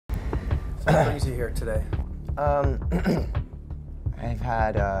So what brings you here today? I've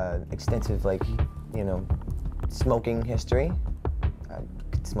had extensive, smoking history. I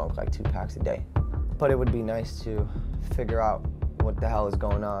could smoke like 2 packs a day. But it would be nice to figure out what the hell is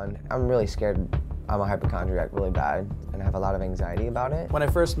going on. I'm really scared. I'm a hypochondriac really bad, and I have a lot of anxiety about it. When I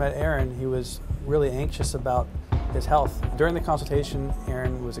first met Aaron, he was really anxious about his health. During the consultation,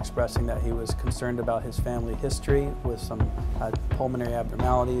 Aaron was expressing that he was concerned about his family history with some pulmonary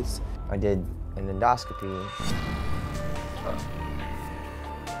abnormalities. I did an endoscopy.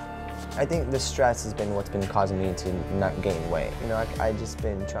 I think the stress has been what's been causing me to not gain weight. You know, I've just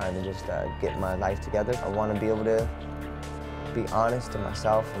been trying to just get my life together. I want to be able to be honest to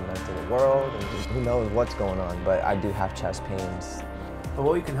myself and to the world, and who knows what's going on, but I do have chest pains. But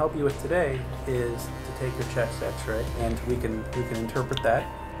what we can help you with today is to take your chest x-ray, and we can interpret that.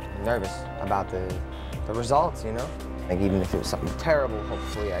 I'm nervous about the results, you know? Like, even if it was something terrible,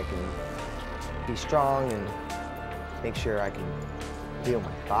 hopefully I can be strong and make sure I can heal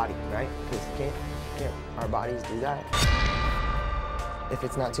my body, right? Because can't our bodies do that? If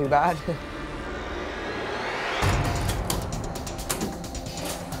it's not too bad.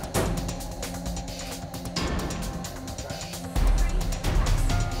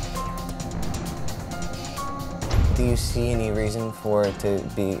 Do you see any reason for it to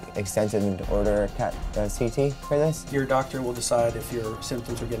be extensive and to order a CT for this? Your doctor will decide if your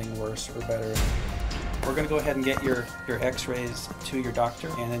symptoms are getting worse or better. We're going to go ahead and get your x-rays to your doctor,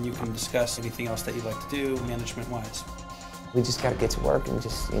 and then you can discuss anything else that you'd like to do management-wise. We just got to get to work and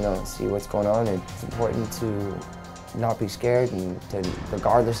just, see what's going on. It's important to not be scared and to,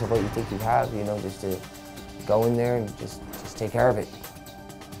 regardless of what you think you have, just to go in there and just take care of it.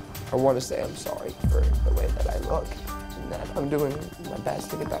 I want to say I'm sorry for the way that I look and that I'm doing my best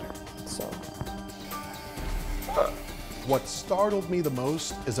to get better, so. What startled me the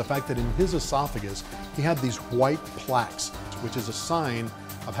most is the fact that in his esophagus, he had these white plaques, which is a sign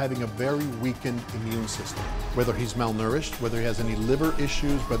of having a very weakened immune system. Whether he's malnourished, whether he has any liver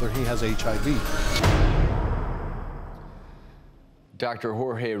issues, whether he has HIV. Dr.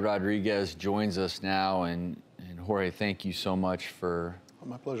 Jorge Rodriguez joins us now, and Jorge, thank you so much for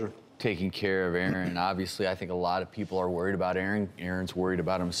My pleasure. taking care of Aaron. Obviously, I think a lot of people are worried about Aaron. Aaron's worried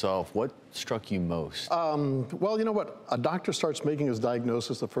about himself. What struck you most? Well, you know what? A doctor starts making his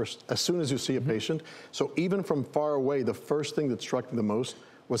diagnosis as soon as you see a patient. So even from far away, the first thing that struck me the most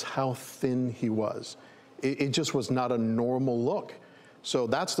was how thin he was. It just was not a normal look. So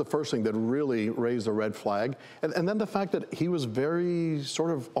that's the first thing that really raised a red flag. And then the fact that he was very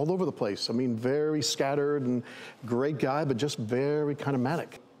sort of all over the place. I mean, very scattered and great guy, but just very kind of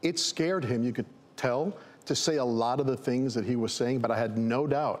manic. It scared him, you could tell, to say a lot of the things that he was saying, but I had no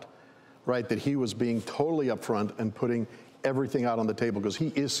doubt, right, that he was being totally upfront and putting everything out on the table because he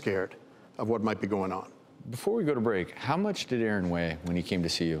is scared of what might be going on. Before we go to break, how much did Aaron weigh when he came to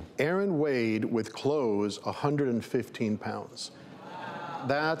see you? Aaron weighed, with clothes, 115 pounds.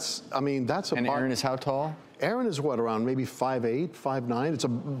 That's a... And Aaron is how tall? Aaron is what, around maybe 5'8", 5'9"? It's a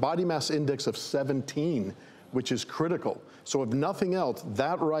body mass index of 17, which is critical. So if nothing else,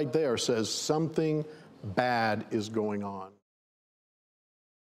 that right there says something bad is going on.